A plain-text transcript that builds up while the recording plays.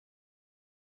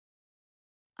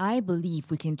I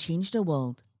believe we can change the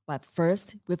world, but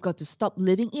first, we've got to stop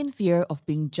living in fear of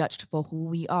being judged for who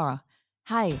we are.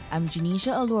 Hi, I'm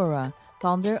Janisha Alora,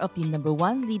 founder of the number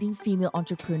one leading female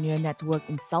entrepreneur network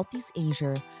in Southeast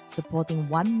Asia, supporting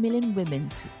 1 million women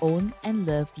to own and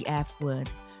love the F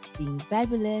word. Being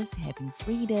fabulous, having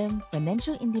freedom,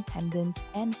 financial independence,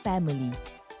 and family.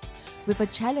 With a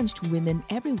challenge to women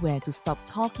everywhere to stop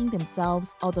talking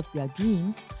themselves out of their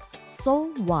dreams,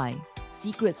 Soul Why?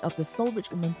 Secrets of the Soul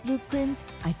Rich Woman Blueprint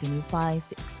identifies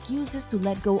the excuses to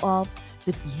let go of,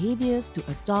 the behaviors to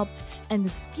adopt, and the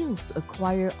skills to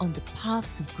acquire on the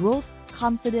path to growth,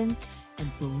 confidence,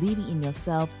 and believing in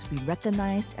yourself to be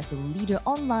recognized as a leader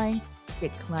online,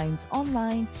 get clients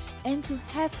online, and to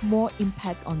have more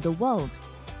impact on the world.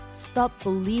 Stop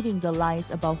believing the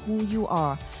lies about who you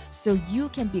are so you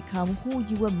can become who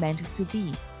you were meant to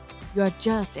be. You are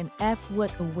just an F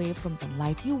word away from the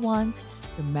life you want,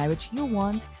 the marriage you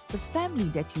want, the family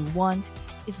that you want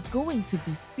is going to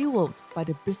be fueled by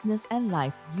the business and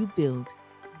life you build.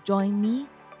 Join me,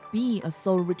 be a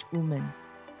soul rich woman.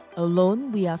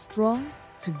 Alone we are strong,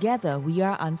 together we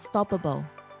are unstoppable.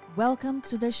 Welcome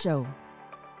to the show.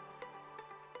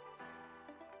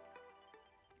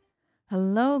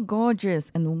 Hello,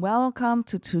 gorgeous, and welcome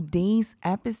to today's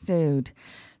episode.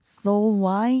 Soul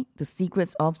Why? The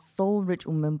Secrets of Soul Rich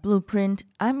Woman Blueprint.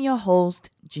 I'm your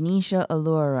host, Janisha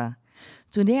Alora.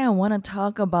 Today, I want to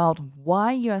talk about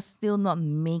why you're still not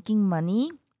making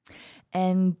money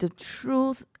and the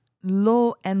truth,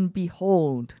 lo and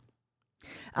behold.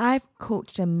 I've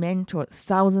coached and mentored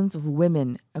thousands of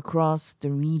women across the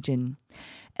region.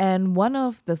 And one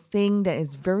of the things that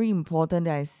is very important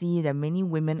that I see that many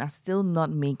women are still not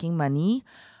making money,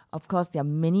 of course, there are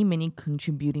many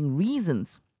contributing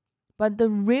reasons. But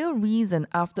the real reason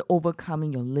after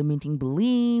overcoming your limiting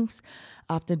beliefs,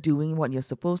 after doing what you're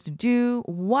supposed to do,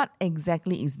 what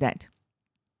exactly is that?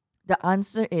 The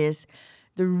answer is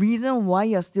the reason why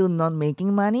you're still not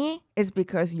making money is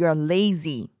because you're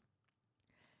lazy.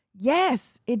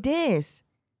 Yes, it is.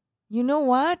 You know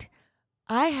what?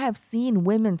 I have seen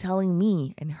women telling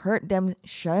me and heard them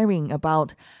sharing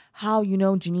about how,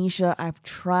 Janisha, I've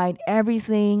tried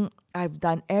everything. I've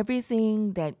done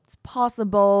everything that's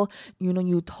possible.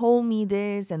 You told me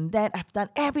this and that. I've done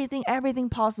everything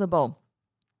possible.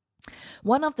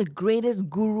 One of the greatest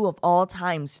guru of all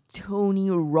times, Tony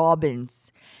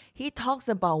Robbins, he talks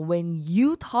about when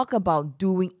you talk about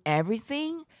doing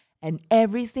everything and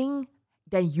everything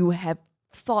that you have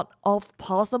thought of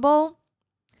possible,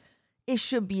 it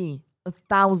should be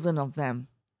 1,000 of them.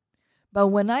 But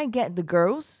when I get the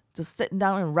girls to sit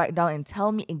down and write down and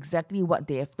tell me exactly what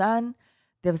they have done,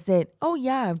 they've said, oh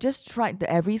yeah, I've just tried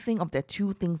the everything of the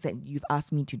 2 things that you've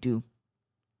asked me to do.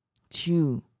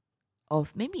 2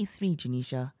 of maybe 3,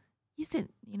 Janisha. You said,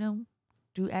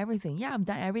 do everything. Yeah, I've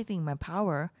done everything in my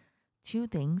power. 2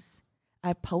 things.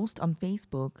 I post on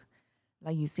Facebook.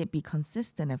 Like you said, be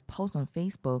consistent. I've posted on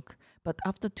Facebook. But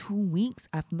after 2 weeks,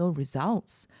 I have no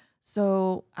results.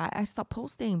 So I stopped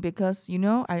posting because,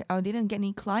 I didn't get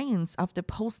any clients after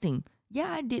posting.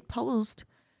 Yeah, I did post.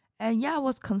 And yeah, I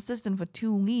was consistent for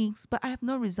 2 weeks, but I have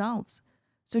no results.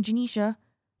 So Janisha,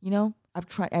 I've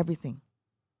tried everything.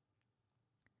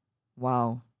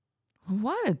 Wow.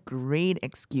 What a great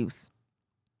excuse.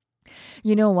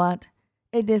 You know what?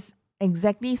 It is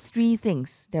exactly 3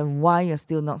 things that why you're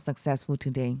still not successful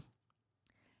today.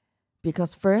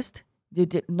 Because first, you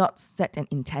did not set an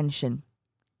intention.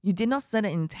 You did not set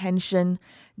an intention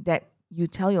that you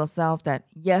tell yourself that,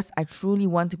 yes, I truly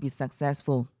want to be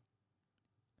successful.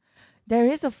 There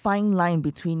is a fine line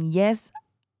between, yes,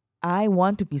 I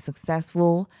want to be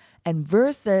successful, and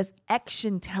versus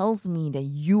action tells me that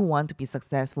you want to be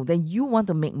successful, that you want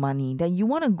to make money, that you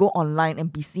want to go online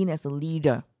and be seen as a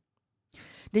leader,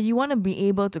 that you want to be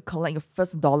able to collect your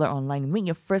first dollar online, make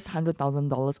your first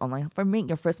 $100,000 online, or make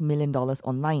your first $1 million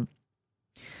online.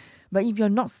 But if you're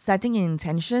not setting an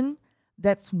intention,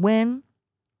 that's when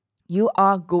you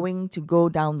are going to go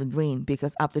down the drain.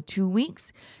 Because after 2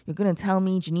 weeks, you're going to tell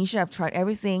me, Janisha, I've tried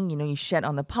everything. You shared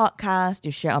on the podcast,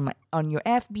 you shared on your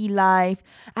FB Live.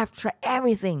 I've tried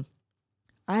everything.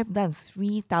 I've done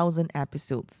 3,000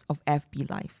 episodes of FB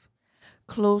Live,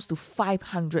 close to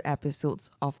 500 episodes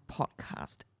of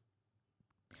podcast.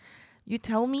 You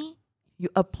tell me you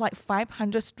applied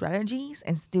 500 strategies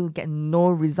and still get no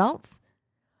results?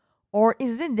 Or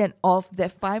is it that of the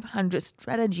 500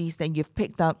 strategies that you've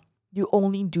picked up, you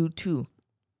only do 2?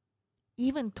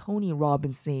 Even Tony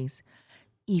Robbins says,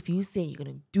 if you say you're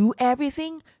going to do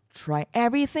everything, try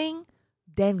everything,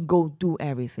 then go do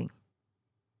everything.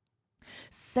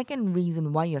 Second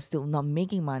reason why you're still not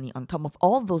making money on top of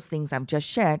all those things I've just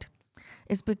shared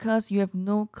It's because you have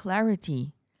no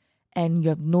clarity and you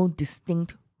have no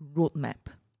distinct roadmap.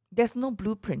 There's no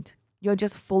blueprint. You're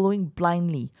just following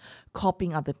blindly,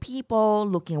 copying other people,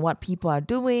 looking at what people are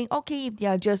doing. Okay, if they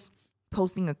are just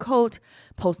posting a quote,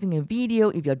 posting a video,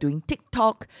 if you're doing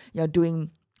TikTok, you're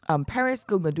doing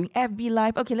Periscope, you're doing FB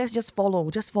Live, okay, let's just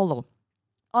follow.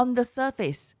 On the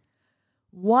surface,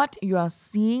 what you are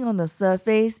seeing on the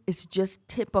surface is just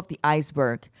tip of the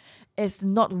iceberg. It's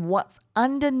not what's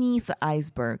underneath the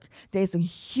iceberg. There's a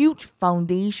huge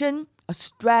foundation, a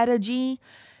strategy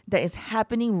that is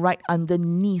happening right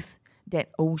underneath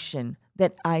that ocean,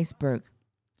 that iceberg.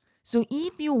 So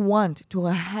if you want to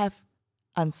have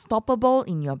unstoppable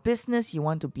in your business, you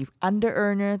want to be under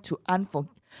earner to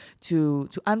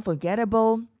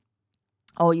unforgettable,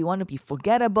 or you want to be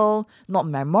forgettable, not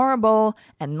memorable,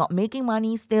 and not making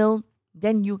money still,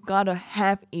 then you gotta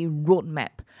have a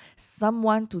roadmap.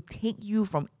 Someone to take you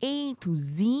from A to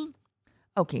Z.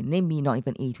 Okay, maybe not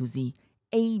even A to Z.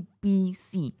 A, B,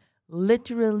 C.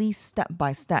 Literally step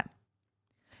by step.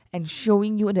 And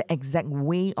showing you the exact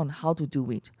way on how to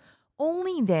do it.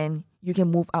 Only then you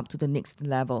can move up to the next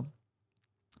level.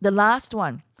 The last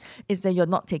one is that you're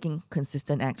not taking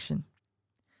consistent action.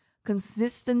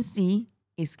 Consistency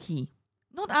is key.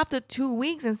 Not after 2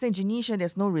 weeks and say, Janisha,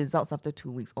 there's no results after 2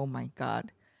 weeks. Oh my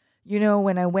God.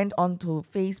 When I went onto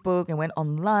Facebook and went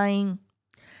online,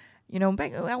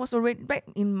 I was already back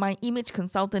in my image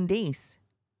consultant days.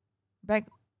 Back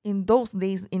in those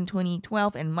days in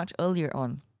 2012 and much earlier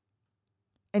on.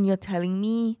 And you're telling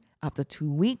me after 2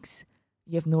 weeks,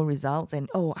 you have no results and,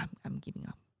 I'm giving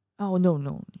up. Oh,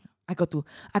 no. I got to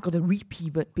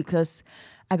repivot because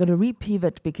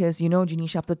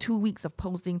Janisha, after 2 weeks of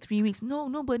posting, 3 weeks,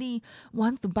 nobody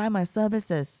wants to buy my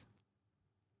services.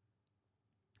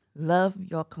 Love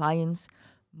your clients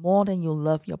more than you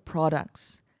love your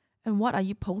products. And what are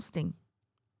you posting?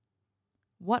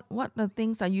 What the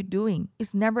things are you doing?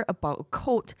 It's never about a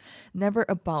quote, never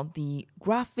about the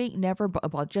graphic, never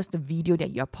about just the video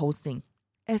that you're posting.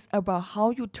 It's about how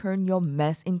you turn your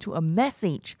mess into a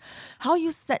message, how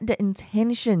you set the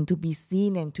intention to be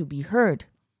seen and to be heard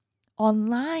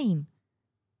online.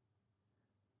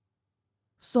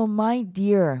 So my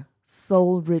dear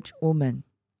soul-rich woman,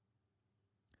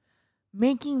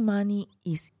 making money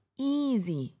is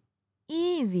easy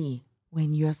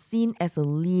when you're seen as a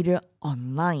leader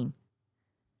online.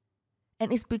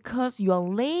 And it's because you're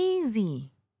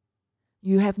lazy.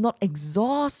 You have not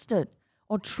exhausted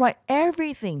or tried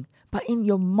everything, but in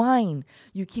your mind,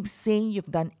 you keep saying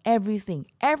you've done everything.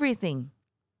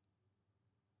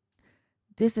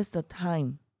 This is the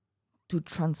time to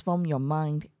transform your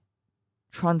mind,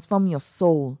 transform your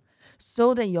soul,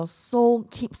 so that your soul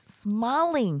keeps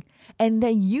smiling and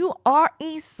that you are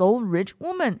a soul-rich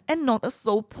woman and not a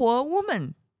soul-poor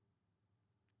woman.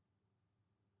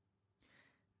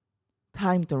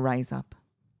 Time to rise up.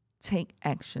 Take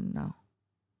action now.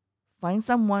 Find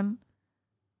someone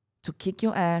to kick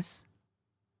your ass,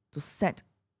 to set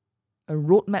a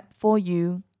roadmap for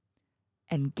you,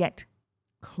 and get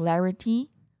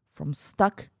clarity from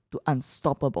stuck to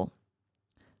unstoppable.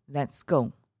 Let's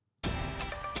go.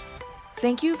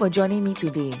 Thank you for joining me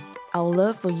today. I'd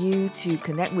love for you to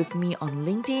connect with me on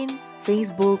LinkedIn,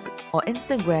 Facebook, or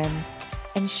Instagram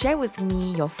and share with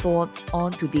me your thoughts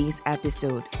on today's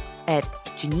episode at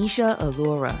Janisha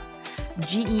Allura,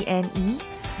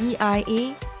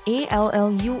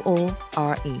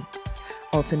 GENECIAALLUORA.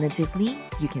 Alternatively,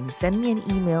 you can send me an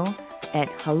email at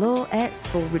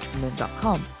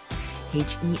hello@soulrichwoman.com,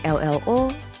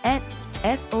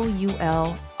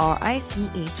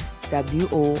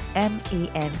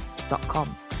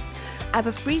 HELLO@SOULRICHWOMAN.com. I have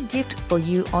a free gift for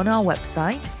you on our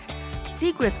website,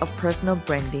 Secrets of Personal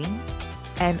Branding,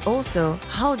 and also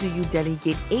how do you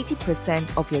delegate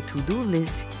 80% of your to-do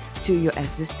list to your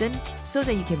assistant so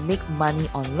that you can make money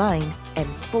online and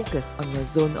focus on your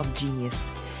zone of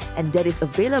genius. And that is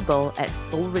available at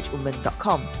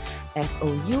soulrichwoman.com,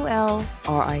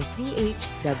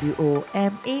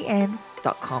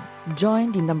 SOULRICHWOMAN.com.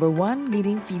 Join the #1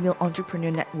 leading female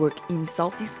entrepreneur network in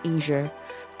Southeast Asia,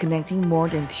 connecting more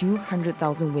than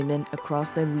 200,000 women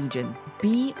across the region.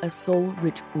 Be a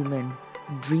soul-rich woman.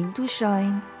 Dream to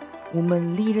shine.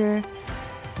 Woman leader.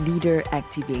 Leader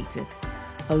activated.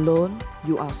 Alone,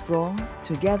 you are strong.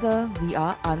 Together, we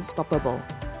are unstoppable.